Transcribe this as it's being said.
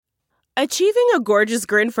Achieving a gorgeous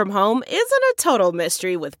grin from home isn't a total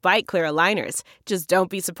mystery with Bite Clear aligners. Just don't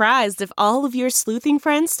be surprised if all of your sleuthing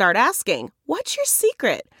friends start asking, "What's your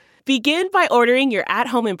secret?" Begin by ordering your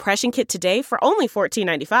at-home impression kit today for only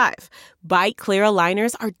 $14.95. Bite Clear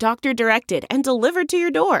aligners are doctor-directed and delivered to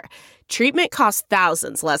your door. Treatment costs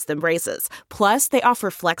thousands less than braces. Plus, they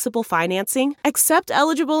offer flexible financing, accept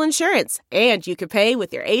eligible insurance, and you can pay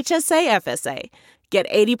with your HSA FSA. Get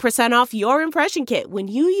 80% off your impression kit when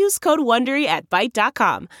you use code WONDERY at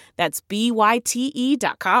Byte.com. That's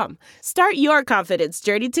BYTE.com. Start your confidence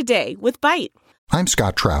journey today with Byte. I'm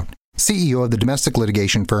Scott Trout, CEO of the domestic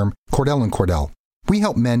litigation firm Cordell & Cordell. We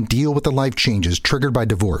help men deal with the life changes triggered by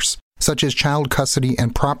divorce, such as child custody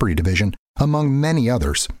and property division, among many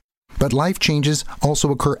others. But life changes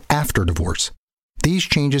also occur after divorce. These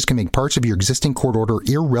changes can make parts of your existing court order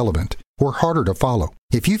irrelevant or harder to follow.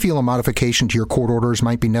 If you feel a modification to your court orders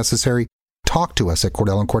might be necessary, talk to us at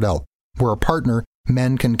Cordell & Cordell. We're a partner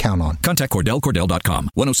men can count on. Contact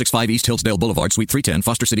CordellCordell.com, 1065 East Hillsdale Boulevard, Suite 310,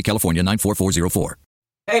 Foster City, California, 94404.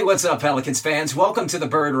 Hey, what's up, Pelicans fans? Welcome to the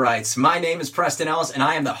Bird Rights. My name is Preston Ellis, and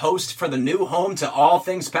I am the host for the new home to all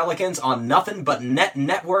things Pelicans on Nothing But Net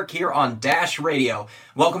Network here on Dash Radio.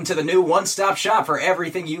 Welcome to the new one-stop shop for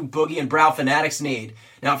everything you Boogie and Brow fanatics need.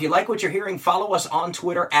 Now, if you like what you're hearing, follow us on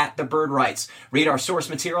Twitter at The Bird Rights. Read our source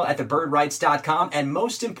material at thebirdrights.com, and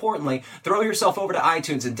most importantly, throw yourself over to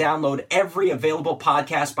iTunes and download every available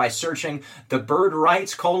podcast by searching The Bird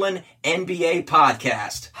Rights: NBA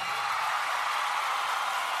Podcast.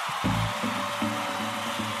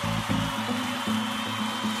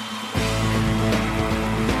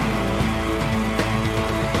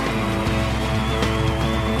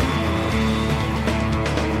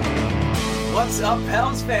 What's up,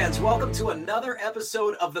 Pels fans? Welcome to another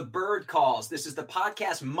episode of The Bird Calls. This is the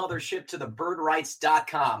podcast mothership to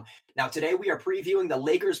thebirdrights.com. Now, today we are previewing the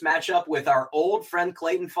Lakers matchup with our old friend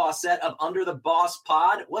Clayton Fawcett of Under the Boss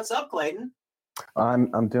Pod. What's up, Clayton?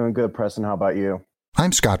 I'm doing good, Preston. How about you?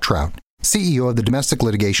 I'm Scott Trout, CEO of the domestic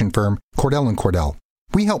litigation firm Cordell & Cordell.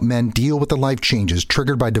 We help men deal with the life changes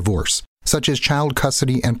triggered by divorce, such as child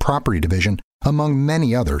custody and property division, among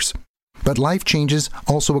many others. But life changes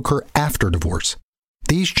also occur after divorce.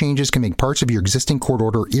 These changes can make parts of your existing court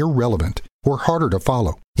order irrelevant or harder to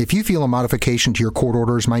follow. If you feel a modification to your court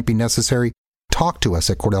orders might be necessary, talk to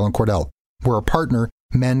us at Cordell & Cordell. We're a partner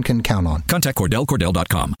men can count on. Contact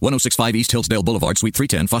CordellCordell.com, 1065 East Hillsdale Boulevard, Suite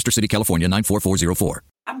 310, Foster City, California, 94404.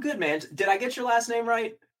 I'm good, man. Did I get your last name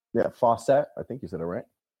right? Yeah, Fawcett. I think you said it right.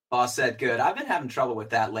 Fawcett, good. I've been having trouble with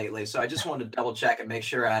that lately, so I just wanted to double check and make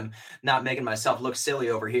sure I'm not making myself look silly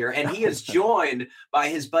over here. And he is joined by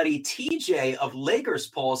his buddy TJ of Lakers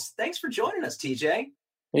Pulse. Thanks for joining us, TJ.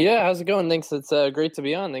 Yeah, how's it going? Thanks. It's great to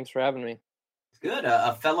be on. Thanks for having me. Good.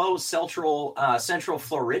 A fellow Central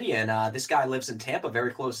Floridian. This guy lives in Tampa,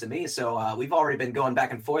 very close to me. So we've already been going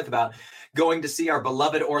back and forth about going to see our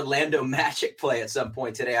beloved Orlando Magic play at some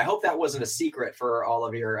point today. I hope that wasn't a secret for all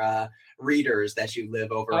of your readers that you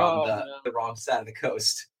live over on the wrong side of the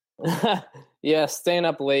coast. Yeah, staying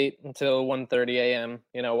up late until 1:30 a.m.,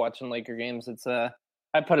 watching Laker games. It's I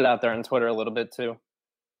put it out there on Twitter a little bit too.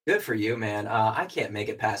 Good for you, man. I can't make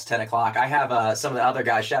it past 10 o'clock. I have some of the other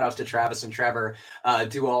guys, shout outs to Travis and Trevor,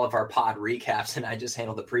 do all of our pod recaps, and I just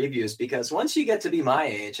handle the previews because once you get to be my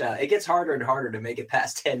age, it gets harder and harder to make it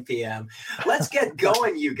past 10 p.m. Let's get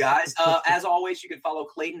going, you guys. As always, you can follow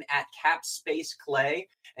Clayton at CapSpaceClay,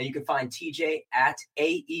 and you can find TJ at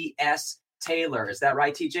AES Taylor. Is that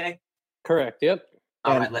right, TJ? Correct, yep.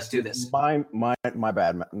 All right, let's do this. My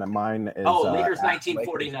bad. Mine is Lakers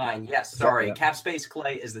 1949. Yes, sorry. Yeah. Capspace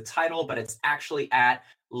Clay is the title, but it's actually at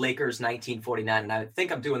Lakers 1949. And I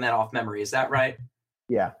think I'm doing that off memory. Is that right?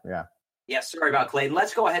 Yeah. Yes, sorry about Clayton.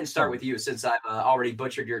 Let's go ahead and start with you since I've already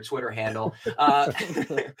butchered your Twitter handle.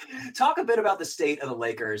 Talk a bit about the state of the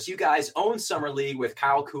Lakers. You guys own Summer League with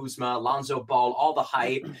Kyle Kuzma, Lonzo Ball, all the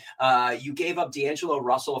hype. You gave up D'Angelo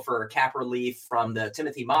Russell for cap relief from the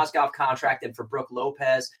Timothy Mozgov contract and for Brooke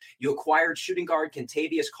Lopez. You acquired shooting guard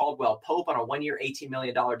Kentavious Caldwell-Pope on a one-year, $18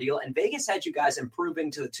 million deal. And Vegas had you guys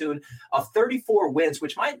improving to the tune of 34 wins,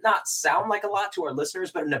 which might not sound like a lot to our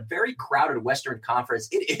listeners, but in a very crowded Western Conference,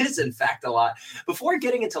 it is, in fact, a lot. Before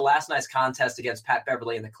getting into last night's contest against Pat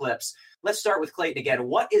Beverly and the Clips, let's start with Clayton again.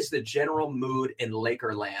 What is the general mood in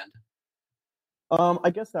Lakerland?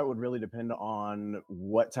 I guess that would really depend on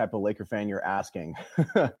what type of Laker fan you're asking.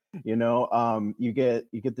 You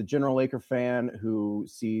get the general Laker fan who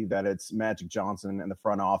see that it's Magic Johnson in the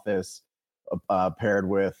front office, paired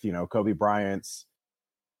with Kobe Bryant's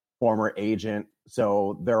former agent.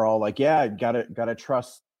 So they're all like, yeah, gotta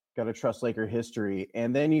trust Laker history.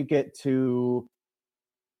 And then you get to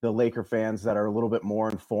the Laker fans that are a little bit more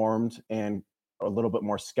informed and a little bit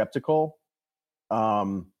more skeptical.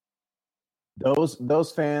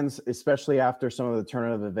 Those fans, especially after some of the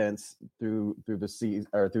turn of events through the season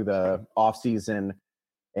or through the off season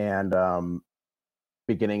and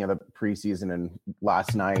beginning of the preseason and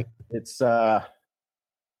last night, it's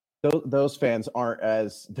those fans aren't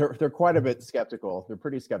as they're quite a bit skeptical. They're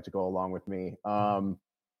pretty skeptical along with me.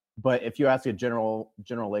 But if you ask a general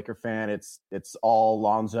Laker fan, it's all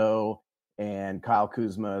Lonzo and Kyle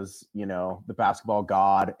Kuzma's, the basketball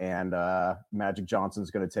god, and Magic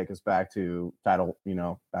Johnson's going to take us back to battle,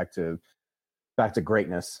 back to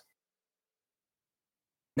greatness.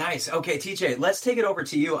 Nice. Okay, TJ, let's take it over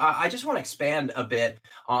to you. I just want to expand a bit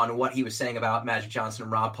on what he was saying about Magic Johnson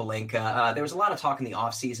and Rob Pelinka. There was a lot of talk in the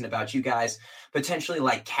offseason about you guys potentially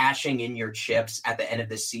like cashing in your chips at the end of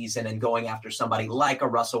this season and going after somebody like a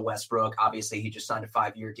Russell Westbrook. Obviously, he just signed a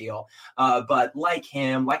 5-year deal. But like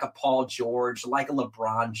him, like a Paul George, like a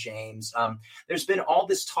LeBron James, there's been all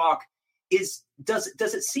this talk. Does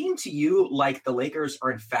it seem to you like the Lakers are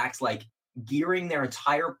in fact like gearing their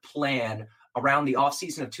entire plan around the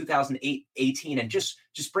offseason of 2018 and just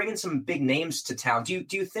bringing some big names to town? Do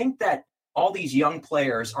you think that all these young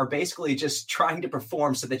players are basically just trying to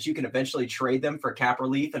perform so that you can eventually trade them for cap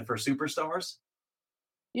relief and for superstars?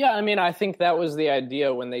 Yeah, I mean, I think that was the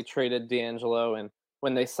idea when they traded D'Angelo and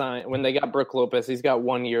when they got Brook Lopez. He's got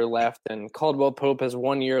 1 year left, and Caldwell Pope has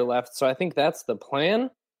 1 year left. So I think that's the plan.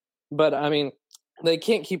 But I mean, they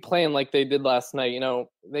can't keep playing like they did last night.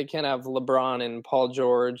 They can't have LeBron and Paul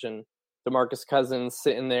George and DeMarcus Cousins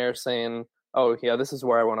sitting there saying, oh, yeah, this is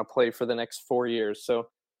where I want to play for the next 4 years. So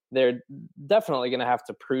they're definitely going to have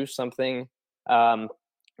to prove something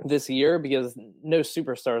this year, because no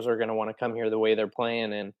superstars are going to want to come here the way they're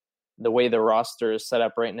playing and the way the roster is set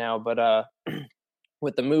up right now. But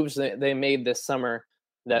with the moves that they made this summer,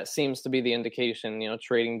 that seems to be the indication,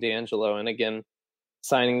 trading D'Angelo and, again,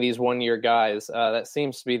 signing these 1 year guys, that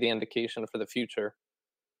seems to be the indication for the future.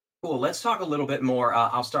 Cool. Let's talk a little bit more.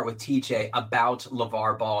 I'll start with TJ about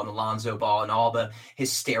LeVar Ball and Alonzo Ball and all the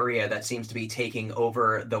hysteria that seems to be taking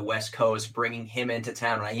over the West Coast, bringing him into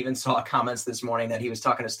town. And I even saw comments this morning that he was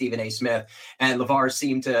talking to Stephen A. Smith, and LeVar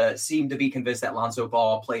seemed to be convinced that Alonzo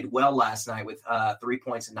Ball played well last night with 3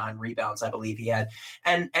 points and 9 rebounds, I believe he had.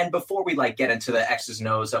 And before we get into the X's and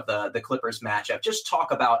O's of the Clippers matchup, just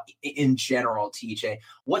talk about in general, TJ,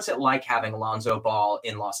 what's it like having Alonzo Ball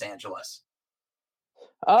in Los Angeles?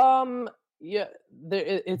 Yeah,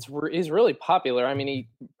 he's really popular. I mean, he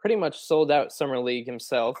pretty much sold out Summer League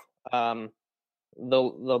himself. The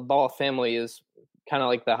Ball family is kind of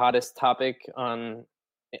like the hottest topic on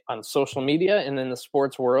social media and in the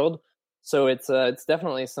sports world. So it's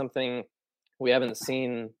definitely something we haven't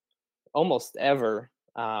seen almost ever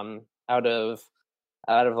out of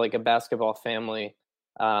like a basketball family.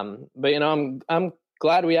 But I'm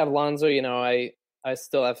glad we have Lonzo. I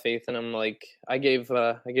still have faith in him. Like I gave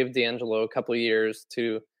D'Angelo a couple of years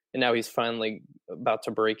and now he's finally about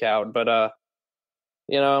to break out. But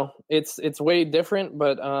it's way different.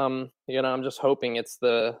 But I'm just hoping it's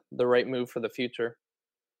the right move for the future.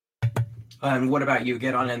 And what about you?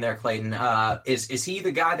 Get on in there, Clayton. Is he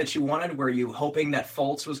the guy that you wanted? Were you hoping that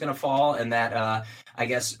Fultz was going to fall and that I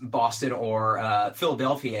guess Boston or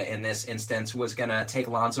Philadelphia in this instance was going to take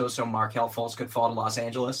Lonzo so Markelle Fultz could fall to Los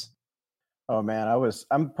Angeles? Oh man,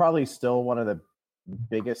 I'm probably still one of the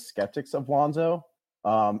biggest skeptics of Lonzo.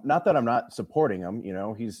 Not that I'm not supporting him,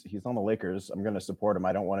 he's on the Lakers. I'm going to support him.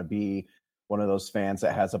 I don't want to be one of those fans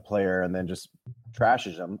that has a player and then just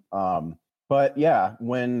trashes him. But yeah,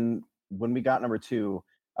 when we got number 2,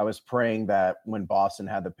 I was praying that when Boston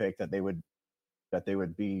had the pick that they would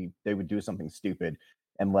do something stupid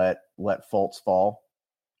and let Fultz fall.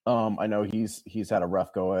 I know he's had a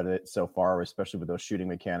rough go at it so far, especially with those shooting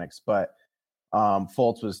mechanics, but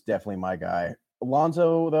Fultz was definitely my guy.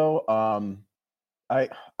 Alonzo, though,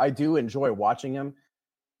 I do enjoy watching him.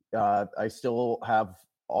 I still have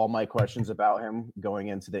all my questions about him going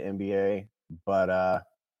into the NBA, but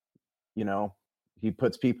he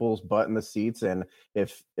puts people's butt in the seats, and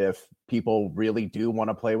if people really do want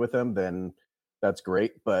to play with him, then that's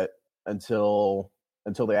great. But until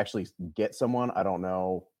they actually get someone, I don't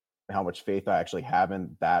know how much faith I actually have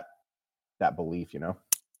in that belief,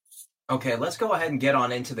 Okay, let's go ahead and get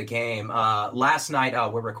on into the game. Last night,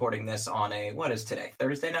 we're recording this on what is today?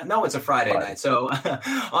 Thursday night? No, it's a Friday night. So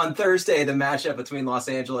on Thursday, the matchup between Los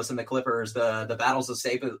Angeles and the Clippers, the battles of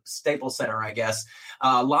Staples Center, I guess.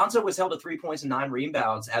 Lonzo was held to 3 points and 9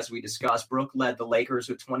 rebounds, as we discussed. Brook led the Lakers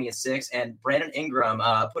with 20 and 6, and Brandon Ingram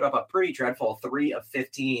put up a pretty dreadful 3 of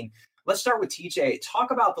 15. let's start with TJ.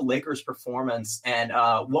 Talk about the Lakers' performance and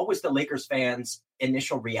what was the Lakers fans'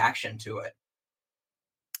 initial reaction to it?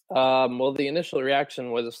 Well, the initial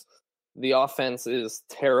reaction was the offense is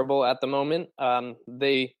terrible at the moment.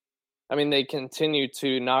 They continue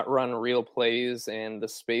to not run real plays, and the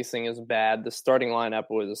spacing is bad. The starting lineup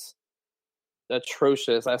was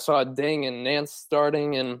atrocious. I saw Deng and Nance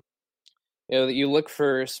starting, and you look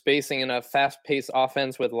for spacing in a fast-paced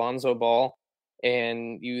offense with Lonzo Ball,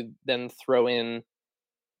 and you then throw in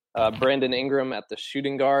Brandon Ingram at the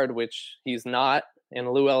shooting guard, which he's not, and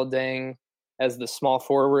Luol Deng as the small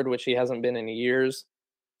forward, which he hasn't been in years.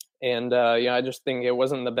 And I just think it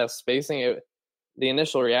wasn't the best spacing. The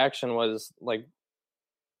initial reaction was like,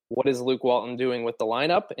 what is Luke Walton doing with the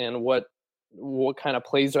lineup, and what kind of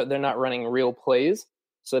plays they're not running real plays.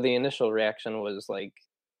 So the initial reaction was like,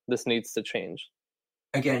 this needs to change.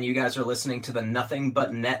 Again, you guys are listening to the Nothing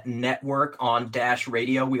But Net Network on Dash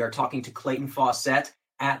Radio. We are talking to Clayton Fawcett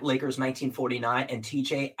at Lakers 1949 and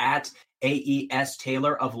TJ at AES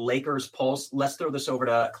Taylor of Lakers Pulse. Let's throw this over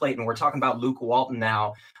to Clayton. We're talking about Luke Walton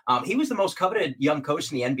now. He was the most coveted young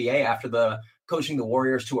coach in the NBA after coaching the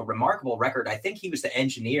Warriors to a remarkable record. I think he was the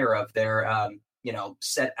engineer of their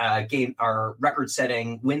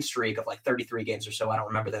record-setting win streak of like 33 games or so. I don't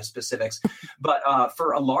remember the specifics. But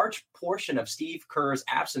for a large portion of Steve Kerr's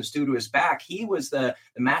absence due to his back, he was the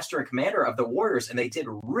master and commander of the Warriors, and they did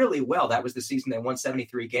really well. That was the season they won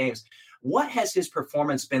 73 games. What has his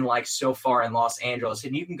performance been like so far in Los Angeles?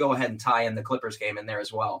 And you can go ahead and tie in the Clippers game in there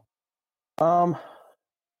as well. When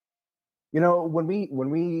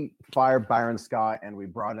we fired Byron Scott and we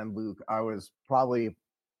brought in Luke, I was probably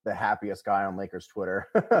the happiest guy on Lakers Twitter.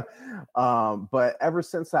 But ever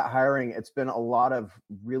since that hiring, it's been a lot of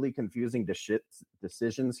really confusing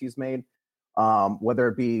decisions he's made. Whether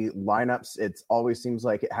it be lineups, it always seems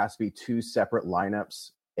like it has to be two separate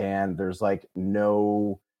lineups, and there's like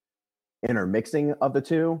no intermixing of the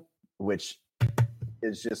two, which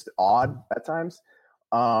is just odd at times.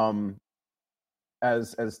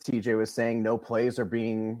 As TJ was saying, no plays are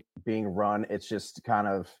being run. It's just kind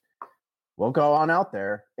of, we'll go on out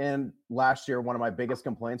there. And last year, one of my biggest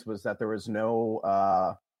complaints was that there was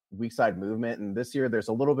no weak side movement. And this year there's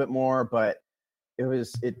a little bit more, but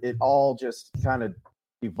it all just kind of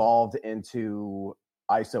evolved into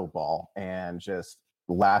ISO ball and just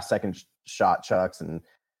last second shot chucks and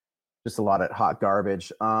just a lot of hot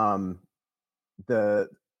garbage.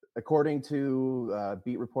 According to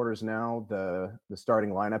beat reporters now, the starting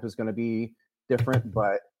lineup is going to be different,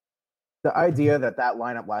 but the idea that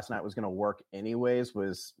lineup last night was going to work anyways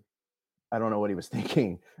was, I don't know what he was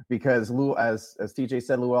thinking, because as TJ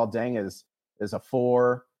said, Luol Deng is a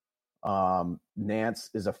 4. Nance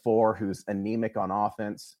is a 4 who's anemic on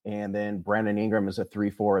offense, and then Brandon Ingram is a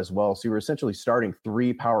 3-4 as well. So you were essentially starting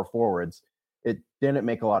 3 power forwards. It didn't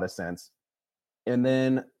make a lot of sense. And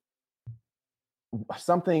then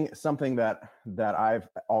something that I've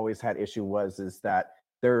always had issue is that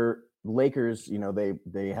their Lakers,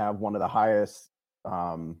 they have one of the highest,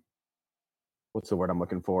 what's the word I'm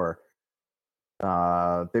looking for?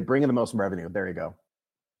 They bring in the most revenue. There you go.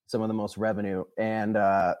 Some of the most revenue. And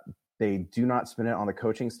they do not spend it on the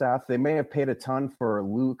coaching staff. They may have paid a ton for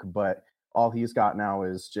Luke, but all he's got now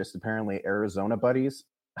is just apparently Arizona buddies.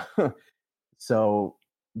 So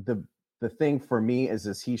the thing for me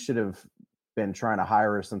is he should have been trying to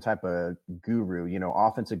hire some type of guru,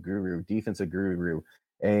 offensive guru, defensive guru,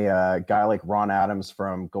 a guy like Ron Adams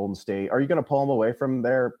from Golden State. Are you going to pull him away from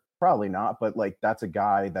there? Probably not, but like that's a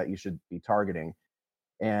guy that you should be targeting.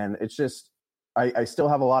 And it's just, I still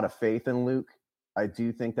have a lot of faith in Luke. I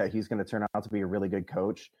do think that he's going to turn out to be a really good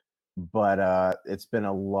coach, but it's been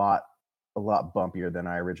a lot bumpier than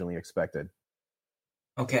I originally expected.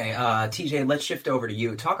 Okay, TJ, let's shift over to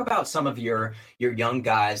you. Talk about some of your young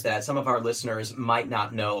guys that some of our listeners might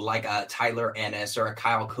not know, like Tyler Ennis or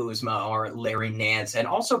Kyle Kuzma or Larry Nance, and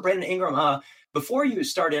also Brandon Ingram. Before you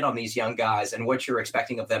start in on these young guys and what you're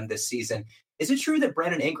expecting of them this season, is it true that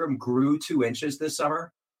Brandon Ingram grew 2 inches this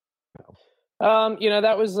summer?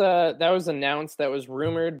 That was announced, that was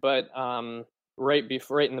rumored, but right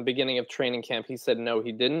in the beginning of training camp, he said no,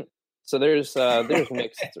 he didn't. So there's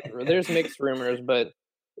mixed rumors, but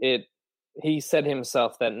he said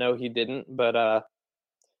himself that no, he didn't. But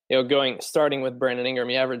starting with Brandon Ingram,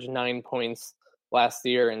 he averaged 9 points last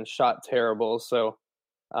year and shot terrible. So,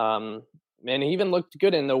 and he even looked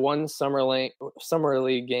good in the one summer league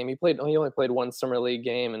game. He only played one summer league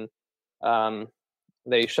game, and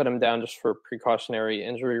they shut him down just for precautionary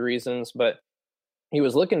injury reasons. But he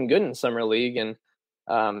was looking good in summer league and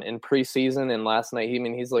in preseason and last night.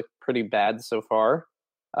 He's looked pretty bad so far.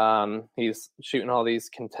 He's shooting all these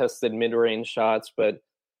contested mid-range shots, but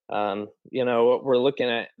what we're looking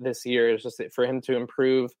at this year is just for him to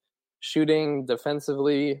improve shooting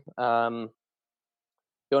defensively. Going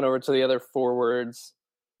over to the other forwards,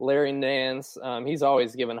 Larry Nance, he's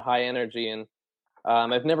always given high energy, and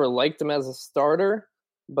I've never liked him as a starter,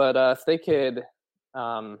 but if they could,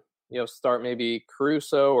 start maybe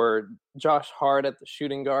Caruso or Josh Hart at the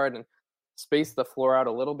shooting guard and space the floor out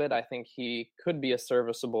a little bit, I think he could be a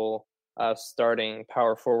serviceable starting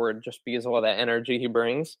power forward just because of all that energy he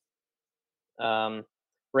brings.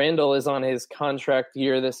 Randall is on his contract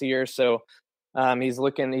year this year, so he's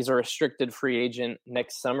a restricted free agent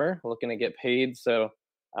next summer, looking to get paid. So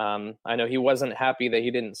I know he wasn't happy that he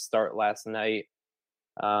didn't start last night.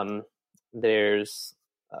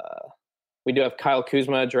 We do have Kyle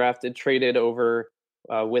Kuzma traded over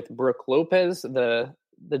with Brook Lopez, the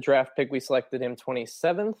draft pick. We selected him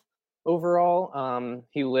 27th overall.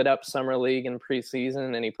 He lit up Summer League in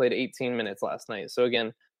preseason, and he played 18 minutes last night. So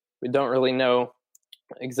again, we don't really know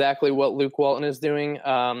exactly what Luke Walton is doing.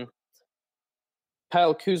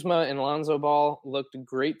 Kyle Kuzma and Lonzo Ball looked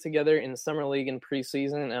great together in Summer League in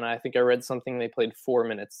preseason, and I think I read something they played 4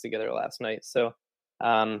 minutes together last night. So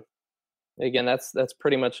again, that's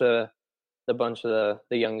pretty much the bunch of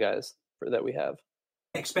the young guys that we have.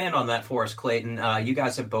 Expand on that for us, Clayton. You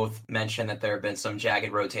guys have both mentioned that there have been some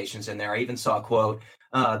jagged rotations in there. I even saw a quote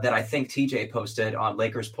that I think TJ posted on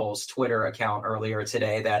Lakers Pulse Twitter account earlier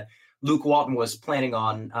today that Luke Walton was planning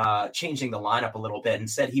on changing the lineup a little bit and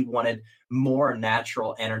said he wanted more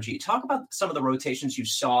natural energy. Talk about some of the rotations you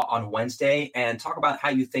saw on Wednesday and talk about how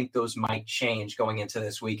you think those might change going into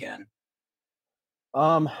this weekend.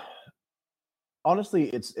 Honestly,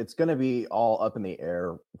 it's going to be all up in the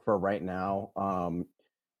air for right now.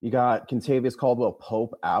 You got Kentavious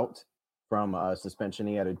Caldwell-Pope out from suspension.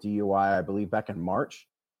 He had a DUI, I believe, back in March.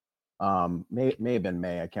 May have been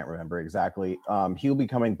May. I can't remember exactly. He'll be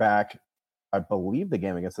coming back, I believe, the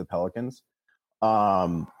game against the Pelicans.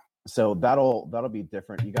 So that'll be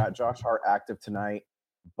different. You got Josh Hart active tonight,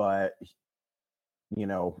 but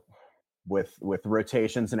with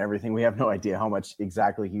rotations and everything, we have no idea how much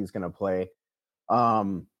exactly he's going to play.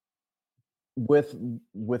 With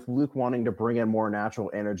Luke wanting to bring in more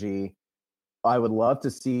natural energy, I would love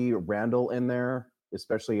to see Randall in there,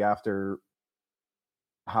 especially after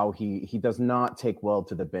how he does not take well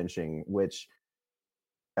to the benching, which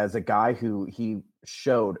as a guy who he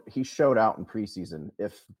showed out in preseason.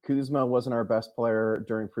 If Kuzma wasn't our best player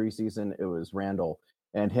during preseason, it was Randall,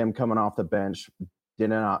 and him coming off the bench did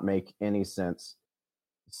not make any sense.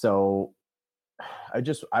 So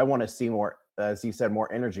I want to see more, as he said,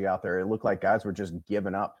 more energy out there. It looked like guys were just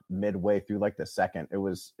giving up midway through like the second. It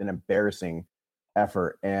was an embarrassing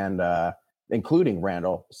effort, and including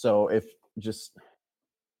Randall. So if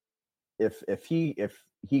he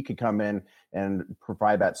could come in and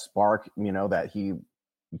provide that spark, that he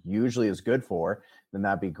usually is good for, then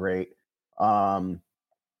that'd be great. Guys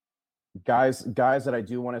that I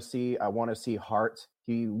do want to see, I want to see Hart.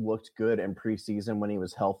 He looked good in preseason when he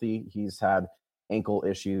was healthy. He's had ankle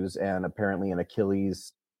issues and apparently his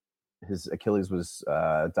Achilles was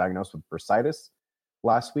diagnosed with bursitis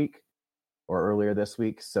last week or earlier this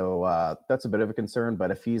week. So that's a bit of a concern,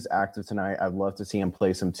 but if he's active tonight, I'd love to see him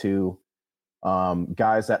play some too.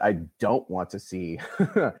 Guys that I don't want to see,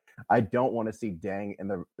 I don't want to see Deng in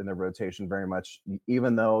the rotation very much,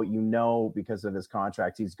 even though, because of his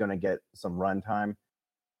contract, he's going to get some run time.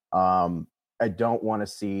 I don't want to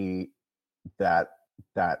see that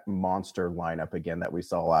monster lineup again that we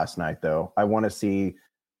saw last night, though. I want to see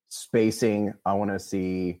spacing. I want to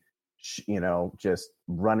see, just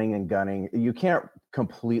running and gunning. You can't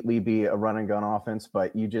completely be a run and gun offense,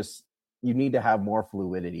 but you need to have more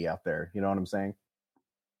fluidity out there. You know what I'm saying?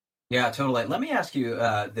 Yeah, totally. Let me ask you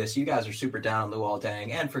this. You guys are super down on Luol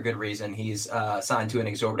Deng, and for good reason. He's signed to an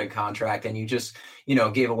exorbitant contract, and you just,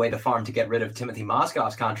 gave away the farm to get rid of Timothy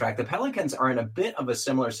Mozgov's contract. The Pelicans are in a bit of a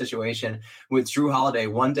similar situation with Drew Holiday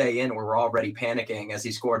one day in where we're already panicking as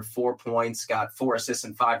he scored 4 points, got 4 assists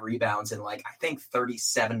and 5 rebounds in I think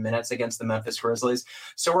 37 minutes against the Memphis Grizzlies.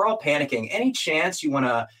 So we're all panicking. Any chance you want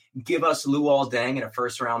to give us Luol Deng in a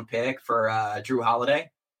first-round pick for Drew Holiday?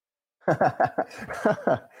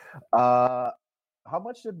 How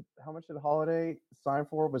much did Holiday sign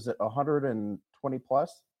for? Was it 120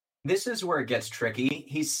 plus? This is where it gets tricky.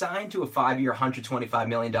 He's signed to a 5-year, $125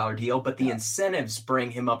 million deal, but the incentives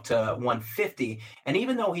bring him up to 150. And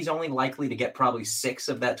even though he's only likely to get probably 6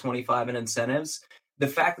 of that 25 in incentives, the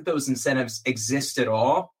fact that those incentives exist at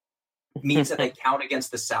all means that they count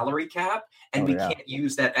against the salary cap, and we yeah. can't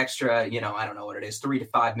use that extra, I don't know what it is, 3 to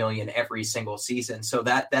 5 million every single season. So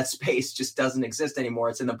that space just doesn't exist anymore.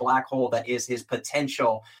 It's in the black hole that is his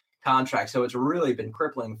potential contract. So it's really been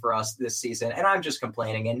crippling for us this season. And I'm just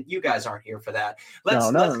complaining, and you guys aren't here for that.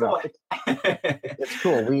 Let's go ahead. It's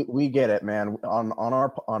cool. We get it, man.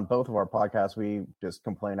 On both of our podcasts, we just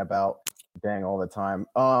complain about Deng all the time.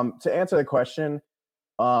 To answer the question,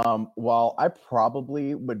 while I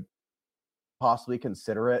probably would possibly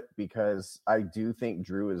consider it, because I do think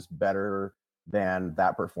Drew is better than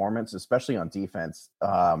that performance, especially on defense.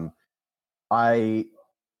 That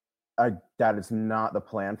is not the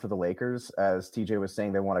plan for the Lakers. As TJ was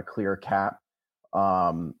saying, they want to clear cap.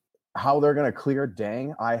 How they're going to clear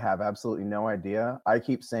Deng, I have absolutely no idea. I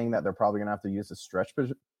keep saying that they're probably going to have to use a stretch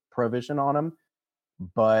provision on him,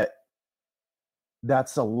 but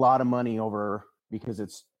that's a lot of money over, because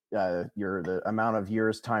it's the amount of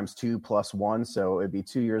years times 2 plus 1. So it'd be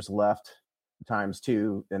 2 years left times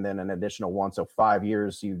 2, and then an additional 1. So 5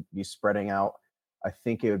 years you'd be spreading out. I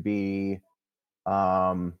think it would be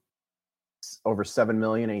over $7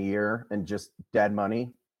 million a year in just dead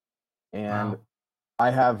money. And wow. I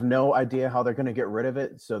have no idea how they're going to get rid of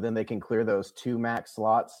it, so then they can clear those 2 max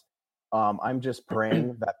slots. I'm just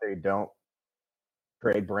praying that they don't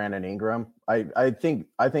trade Brandon Ingram. I think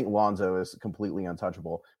Lonzo is completely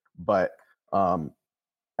untouchable, but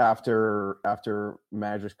after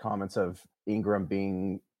Magic's comments of Ingram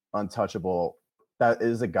being untouchable, that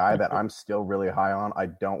is a guy that I'm still really high on. I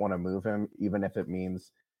don't want to move him, even if it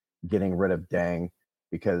means getting rid of Deng,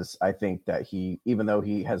 because I think that even though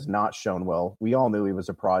he has not shown well, we all knew he was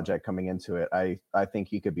a project coming into it. I think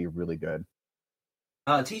he could be really good.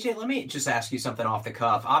 TJ, let me just ask you something off the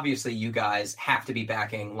cuff. Obviously, you guys have to be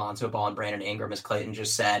backing Lonzo Ball and Brandon Ingram, as Clayton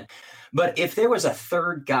just said. But if there was a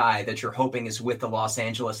third guy that you're hoping is with the Los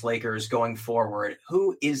Angeles Lakers going forward,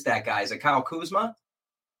 who is that guy? Is it Kyle Kuzma?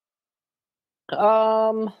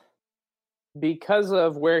 Because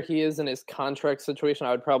of where he is in his contract situation,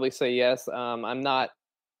 I would probably say yes. I'm not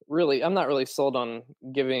really sold on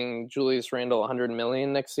giving Julius Randle $100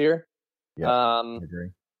 million next year. Yeah, I agree.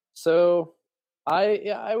 So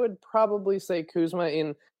I would probably say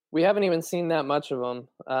Kuzma. We haven't even seen that much of him.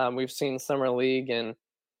 We've seen summer league and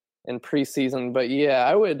preseason, but yeah,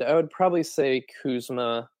 I would probably say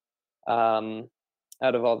Kuzma out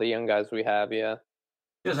of all the young guys we have. Yeah.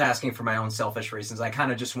 Just asking for my own selfish reasons. I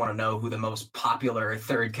kind of just want to know who the most popular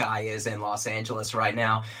third guy is in Los Angeles right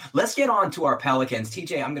now. Let's get on to our Pelicans.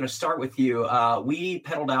 TJ, I'm going to start with you. We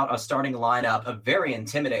peddled out a starting lineup, a very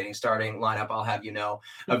intimidating starting lineup, I'll have you know,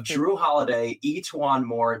 of Drew Holiday, E'Twaun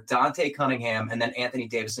Moore, Dante Cunningham, and then Anthony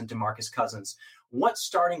Davis and DeMarcus Cousins. What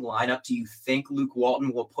starting lineup do you think Luke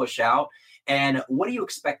Walton will push out? And what do you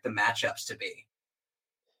expect the matchups to be?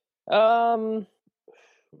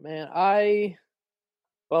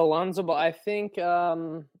 Well, Lonzo Ball, I think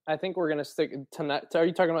we're going to stick tonight. Are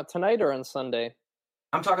you talking about tonight or on Sunday?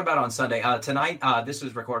 I'm talking about on Sunday. Tonight, this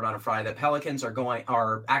was recorded on a Friday. The Pelicans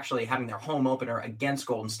are actually having their home opener against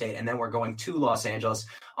Golden State, and then we're going to Los Angeles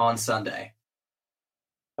on Sunday.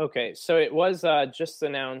 Okay, so it was just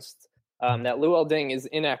announced that Luol Deng is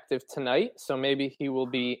inactive tonight, so maybe he will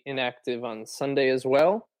be inactive on Sunday as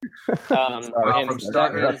well. That's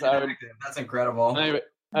incredible.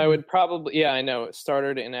 I would probably, yeah, I know,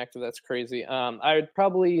 starter to inactive, that's crazy. I would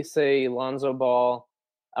probably say Lonzo Ball,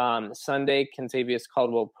 Sunday, Kentavious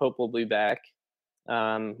Caldwell-Pope will be back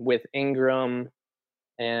with Ingram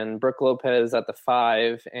and Brook Lopez at the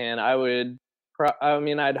 5. And I'd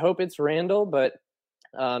hope it's Randall, but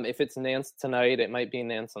if it's Nance tonight, it might be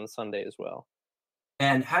Nance on Sunday as well.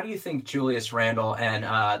 And how do you think Julius Randle,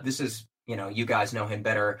 and this is, you guys know him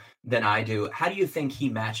better than I do, how do you think he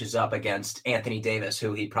matches up against Anthony Davis,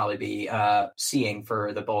 who he'd probably be seeing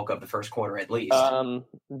for the bulk of the first quarter at least?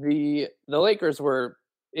 The Lakers were,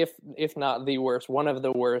 if not the worst, one of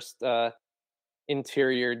the worst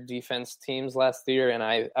interior defense teams last year, and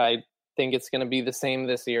I think it's going to be the same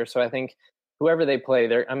this year. So I think whoever they play,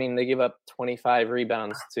 they give up 25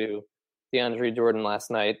 rebounds to DeAndre Jordan last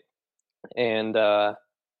night, and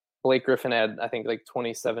Blake Griffin had, I think, like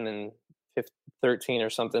 27 and 13 or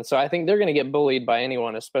something. So I think they're going to get bullied by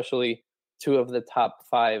anyone, especially 2 of the top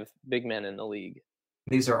 5 big men in the league.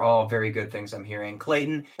 These are all very good things I'm hearing.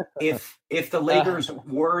 Clayton, if the Lakers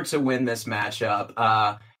were to win this matchup,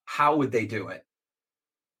 how would they do it?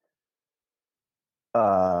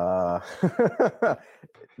 That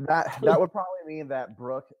would probably mean that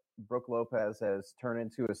Brook Lopez has turned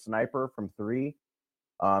into a sniper from 3.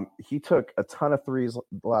 He took a ton of threes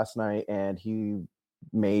last night, and he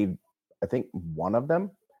made, I think, one of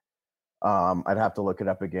them. I'd have to look it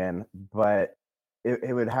up again, but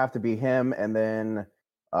it would have to be him, and then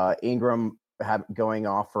Ingram going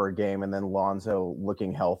off for a game, and then Lonzo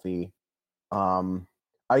looking healthy.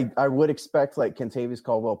 I would expect like Kentavious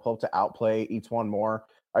Caldwell-Pope to outplay Etuan more.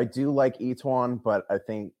 I do like Etuan, but I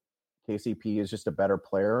think KCP is just a better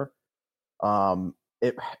player.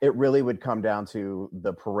 It really would come down to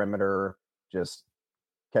the perimeter just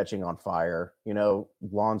catching on fire.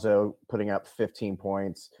 Lonzo putting up 15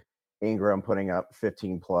 points, Ingram putting up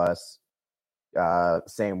 15 plus.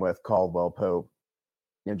 Same with Caldwell-Pope,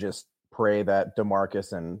 and just pray that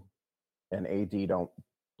DeMarcus and AD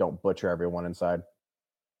don't butcher everyone inside.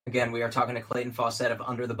 Again, we are talking to Clayton Fawcett of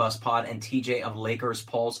Under the Bus Pod and TJ of Lakers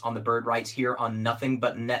Pulse on the Bird Rights here on Nothing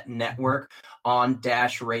But Net Network on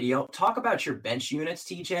Dash Radio. Talk about your bench units,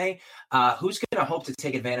 TJ. Who's going to hope to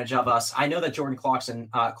take advantage of us? I know that Jordan Clarkson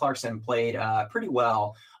played pretty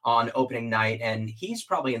well on opening night, and he's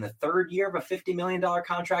probably in the third year of a $50 million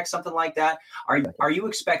contract, something like that. Are you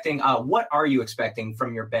expecting? What are you expecting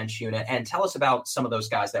from your bench unit? And tell us about some of those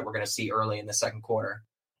guys that we're going to see early in the second quarter.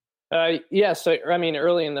 Yeah, so I mean,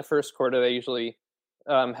 early in the first quarter, they usually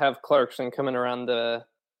have Clarkson coming around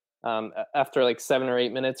after like 7 or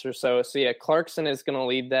 8 minutes or so. So yeah, Clarkson is going to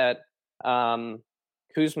lead that.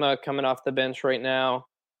 Kuzma coming off the bench right now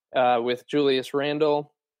with Julius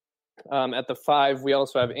Randle at the 5. We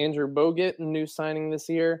also have Andrew Bogut, a new signing this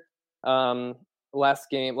year. Last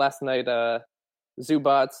night,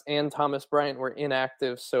 Zubats and Thomas Bryant were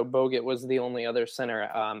inactive, so Bogut was the only other center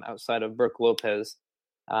outside of Brook Lopez.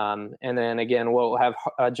 And then again, we'll have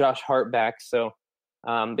Josh Hart back. So,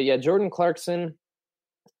 but yeah, Jordan Clarkson,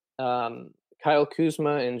 Kyle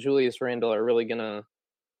Kuzma, and Julius Randle are really going to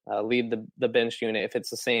lead the bench unit if it's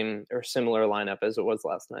the same or similar lineup as it was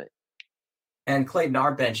last night. And Clayton,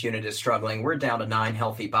 our bench unit is struggling. We're down to 9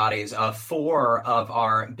 healthy bodies. 4 of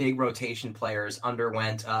our big rotation players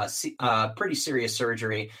underwent pretty serious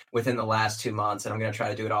surgery within the last 2 months, and I'm going to try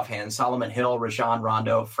to do it offhand. Solomon Hill, Rajon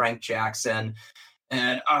Rondo, Frank Jackson.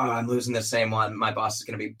 And I'm losing the same one. My boss is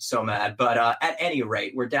going to be so mad. But at any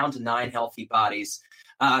rate, we're down to 9 healthy bodies.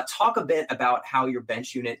 Talk a bit about how your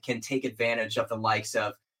bench unit can take advantage of the likes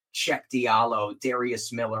of Cheick Diallo,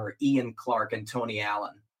 Darius Miller, Ian Clark, and Tony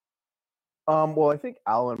Allen. Well, I think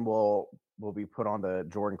Allen will be put on to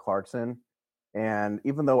Jordan Clarkson. And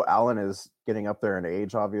even though Allen is getting up there in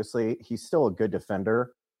age, obviously, he's still a good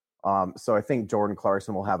defender. So I think Jordan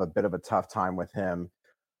Clarkson will have a bit of a tough time with him.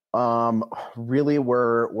 Really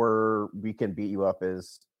where we can beat you up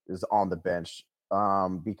is on the bench,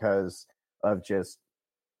 because of just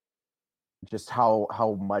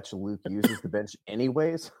how much Luke uses the bench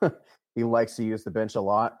anyways. He likes to use the bench a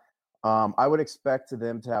lot. I would expect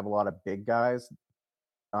them to have a lot of big guys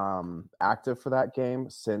active for that game,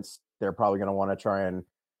 since they're probably going to want to try and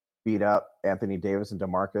beat up Anthony Davis and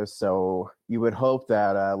DeMarcus. So you would hope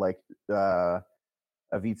that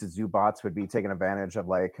Ivica Zubats would be taking advantage of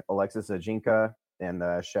like Alexis Ajinka and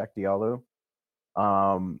Cheick Diallo.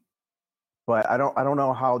 But I don't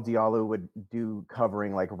know how Diallo would do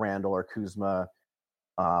covering like Randall or Kuzma,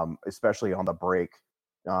 especially on the break.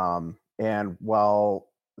 And while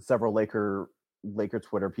several Laker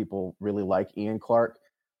Twitter people really like Ian Clark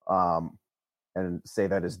and say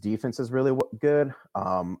that his defense is really good,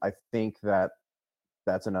 I think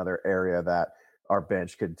that's another area that our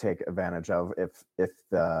bench could take advantage of if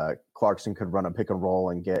Clarkson could run a pick and roll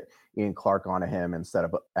and get Ian Clark onto him instead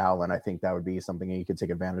of Allen. I think that would be something he could take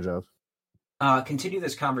advantage of. Continue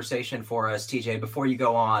this conversation for us, TJ. Before you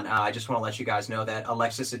go on, I just want to let you guys know that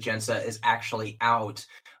Alexis Ajinka is actually out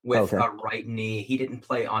with a right knee. He didn't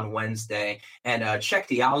play on Wednesday. And Cheick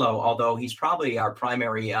Diallo, although he's probably our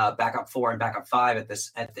primary backup 4 and backup 5 at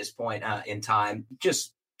this point in time,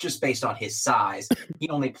 just based on his size, he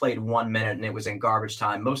only played 1 minute and it was in garbage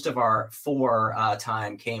time. Most of our 4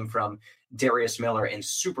 time came from Darius Miller in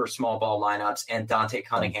super small ball lineups, and Dante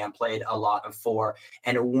Cunningham played a lot of 4.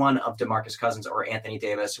 And one of DeMarcus Cousins or Anthony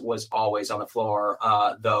Davis was always on the floor,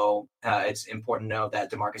 though it's important to know that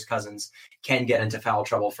DeMarcus Cousins can get into foul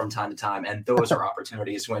trouble from time to time, and those are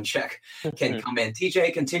opportunities when Cheick can come in.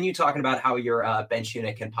 TJ, continue talking about how your bench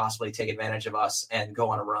unit can possibly take advantage of us and go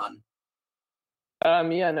on a run.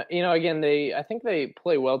 Yeah, again, I think they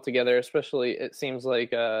play well together, especially it seems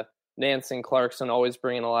like Nance and Clarkson always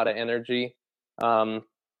bringing a lot of energy. Again,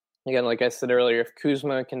 like I said earlier, if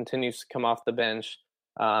Kuzma continues to come off the bench,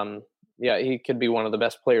 he could be one of the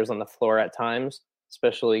best players on the floor at times,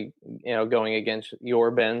 especially, going against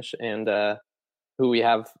your bench and who we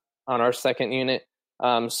have on our second unit.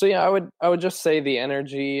 I would just say the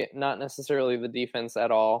energy, not necessarily the defense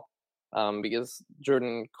at all. because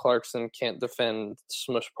Jordan Clarkson can't defend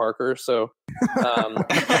Smush Parker. So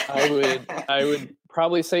I would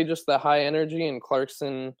probably say just the high energy and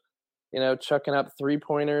Clarkson, chucking up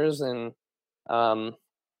 3-pointers, and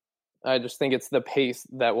I just think it's the pace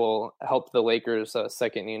that will help the Lakers'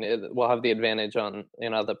 second unit. Will have the advantage on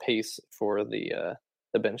the pace for the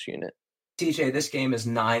bench unit. TJ, this game is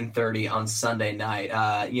 9:30 on Sunday night.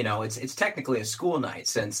 It's technically a school night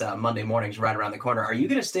since Monday morning's right around the corner. Are you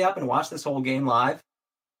going to stay up and watch this whole game live?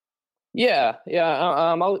 Yeah.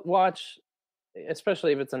 I'll watch,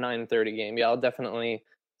 especially if it's a 9:30 game. Yeah, I'll definitely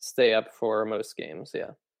stay up for most games.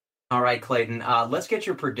 Yeah. All right, Clayton, let's get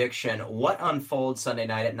your prediction. What unfolds Sunday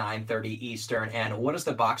night at 9:30 Eastern, and what is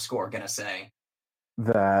the box score going to say?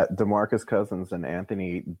 That DeMarcus Cousins and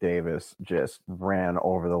Anthony Davis just ran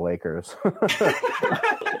over the Lakers.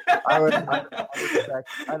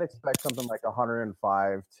 I'd expect something like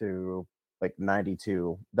 105 to like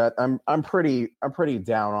 92. That I'm pretty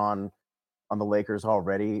down on the Lakers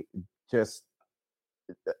already. Just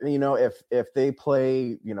if they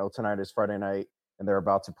play, tonight is Friday night and they're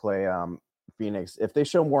about to play Phoenix, if they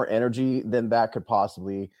show more energy, then that could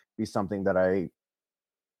possibly be something that I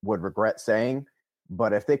would regret saying.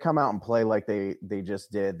 But if they come out and play like they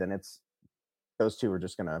just did, then those two are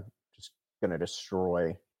just gonna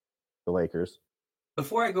destroy the Lakers.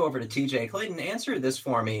 Before I go over to TJ, Clayton, answer this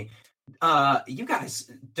for me. You guys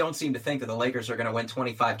don't seem to think that the Lakers are going to win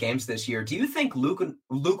 25 games this year. Do you think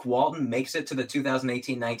Luke Walton makes it to the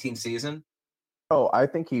 2018-19 season? Oh, I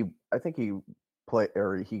think he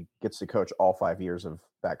gets to coach all 5 years of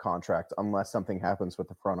that contract, unless something happens with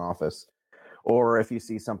the front office, or if you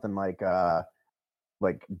see something like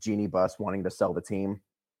Jeannie Buss wanting to sell the team.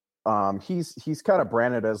 He's kind of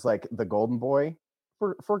branded as like the golden boy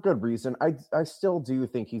for good reason. I still do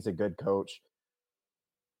think he's a good coach,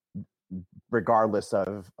 regardless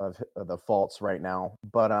of the faults right now.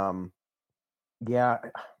 But yeah,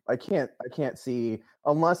 I can't see,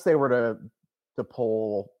 unless they were to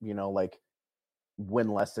pull, like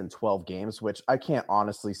win less than 12 games, which I can't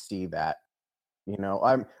honestly see that.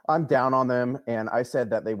 I'm down on them, and I said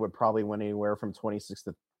that they would probably win anywhere from 26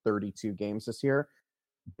 to 32 games this year.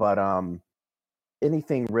 But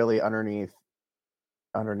anything really underneath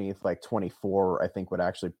like 24, I think would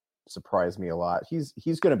actually surprise me a lot. He's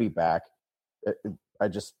going to be back. I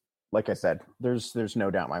just, like I said, there's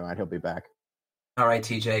no doubt in my mind he'll be back. All right,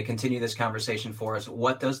 TJ, continue this conversation for us.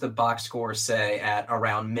 What does the box score say at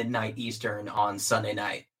around midnight Eastern on Sunday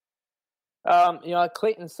night?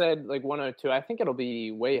 Clayton said like 102. I think it'll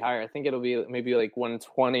be way higher. I think it'll be maybe like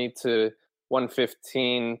 120 to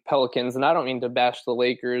 115 Pelicans. And I don't mean to bash the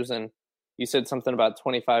Lakers. And you said something about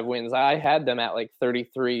 25 wins. I had them at like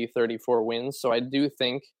 33, 34 wins. So I do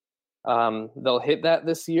think they'll hit that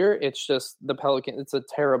this year. It's just the Pelicans. It's a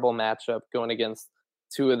terrible matchup going against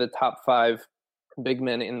two of the top 5 big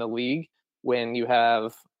men in the league when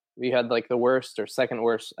we had like the worst or second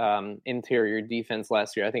worst interior defense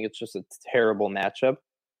last year. I think it's just a terrible matchup.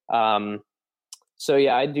 So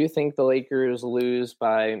yeah, I do think the Lakers lose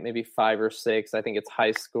by maybe 5 or 6. I think it's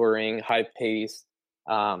high scoring, high pace.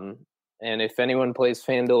 And if anyone plays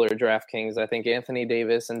FanDuel or DraftKings, I think Anthony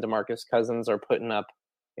Davis and DeMarcus Cousins are putting up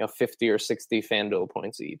 50 or 60 FanDuel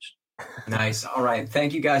points each. Nice. All right.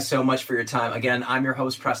 Thank you guys so much for your time. Again, I'm your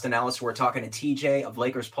host, Preston Ellis. We're talking to TJ of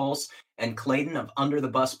Lakers Pulse and Clayton of Under the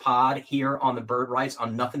Bus Pod here on the Bird Rights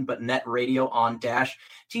on Nothing But Net Radio on Dash.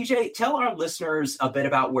 TJ, tell our listeners a bit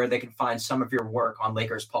about where they can find some of your work on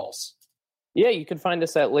Lakers Pulse. Yeah, you can find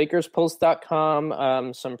us at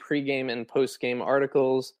LakersPulse.com, some pregame and postgame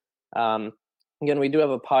articles. Again, we do have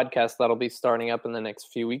a podcast that'll be starting up in the next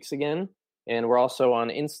few weeks again. And we're also on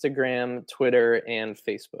Instagram, Twitter, and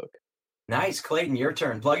Facebook. Nice. Clayton, your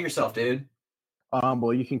turn. Plug yourself, dude.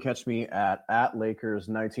 Well, you can catch me at Lakers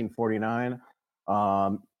 1949.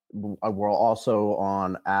 We're also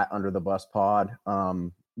on at Under the Bus Pod.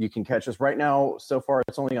 You can catch us right now. So far,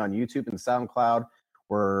 it's only on YouTube and SoundCloud.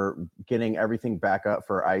 We're getting everything back up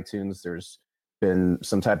for iTunes. There's been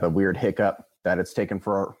some type of weird hiccup that it's taken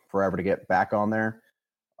forever to get back on there.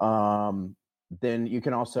 Then you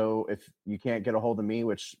can also, if you can't get a hold of me,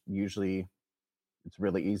 which usually it's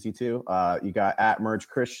really easy to, you got at Merge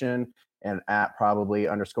Christian and at probably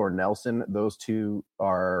 _Nelson. Those two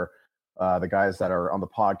are the guys that are on the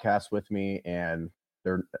podcast with me, and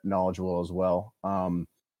they're knowledgeable as well.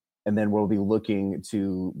 And then we'll be looking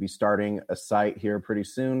to be starting a site here pretty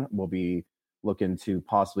soon. We'll be looking to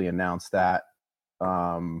possibly announce that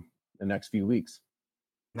the next few weeks.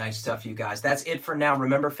 Nice stuff, you guys. That's it for now.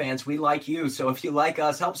 Remember, fans, we like you. So if you like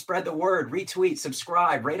us, help spread the word, retweet,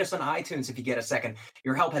 subscribe, rate us on iTunes if you get a second.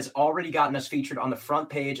 Your help has already gotten us featured on the front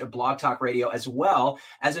page of Blog Talk Radio, as well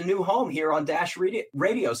as a new home here on Dash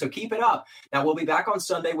Radio. So keep it up. Now, we'll be back on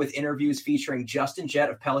Sunday with interviews featuring Justin Jett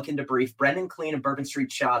of Pelican Debrief, Brendan Clean of Bourbon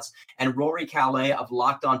Street Shots, and Rory Calais of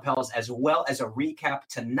Locked On Pels, as well as a recap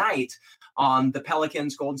tonight on the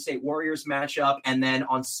Pelicans Golden State Warriors matchup. And then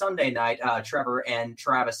on Sunday night, Trevor and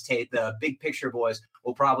Travis Tate, the Big Picture boys,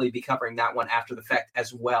 will probably be covering that one after the fact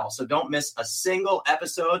as well. So don't miss a single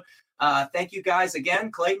episode. Thank you guys again.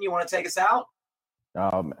 Clayton, you want to take us out?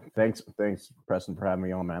 Thanks, Preston, for having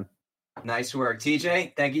me on, man. Nice work.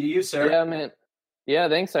 TJ, thank you to you, sir. Yeah, man. Yeah,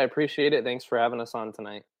 thanks. I appreciate it. Thanks for having us on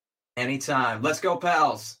tonight. Anytime. Let's go,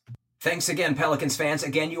 Pels. Thanks again, Pelicans fans.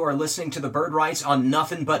 Again, you are listening to the Bird Rights on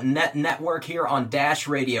Nothing But Net Network here on Dash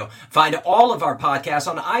Radio. Find all of our podcasts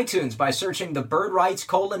on iTunes by searching the Bird Rights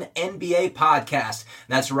NBA podcast.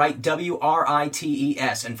 That's right,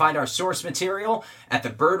 WRITES. And find our source material at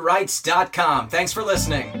thebirdrights.com. Thanks for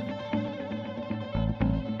listening.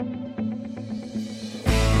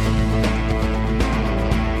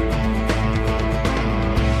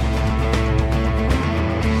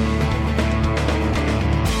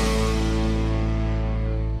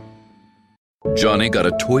 Johnny got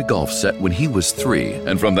a toy golf set when he was 3,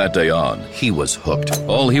 and from that day on, he was hooked.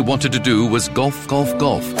 All he wanted to do was golf, golf,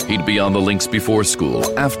 golf. He'd be on the links before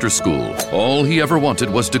school, after school. All he ever wanted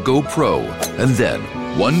was to go pro. And then,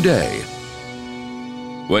 one day,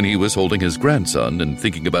 when he was holding his grandson and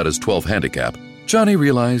thinking about his 12 handicap, Johnny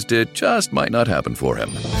realized it just might not happen for him.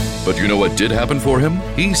 But you know what did happen for him?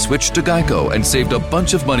 He switched to Geico and saved a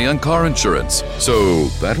bunch of money on car insurance. So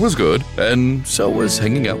that was good, and so was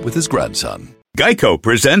hanging out with his grandson. Geico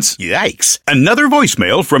presents, yikes, another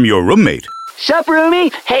voicemail from your roommate. Sup,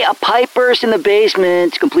 roomie? Hey, a pipe burst in the basement.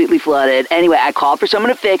 It's completely flooded. Anyway, I called for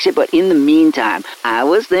someone to fix it, but in the meantime, I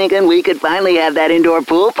was thinking we could finally have that indoor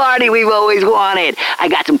pool party we've always wanted. I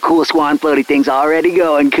got some cool swan floaty things already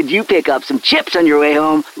going. Could you pick up some chips on your way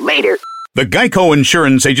home? Later. The Geico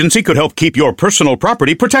Insurance Agency could help keep your personal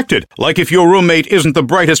property protected, like if your roommate isn't the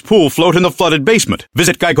brightest pool float in the flooded basement.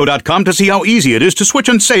 Visit geico.com to see how easy it is to switch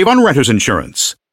and save on renter's insurance.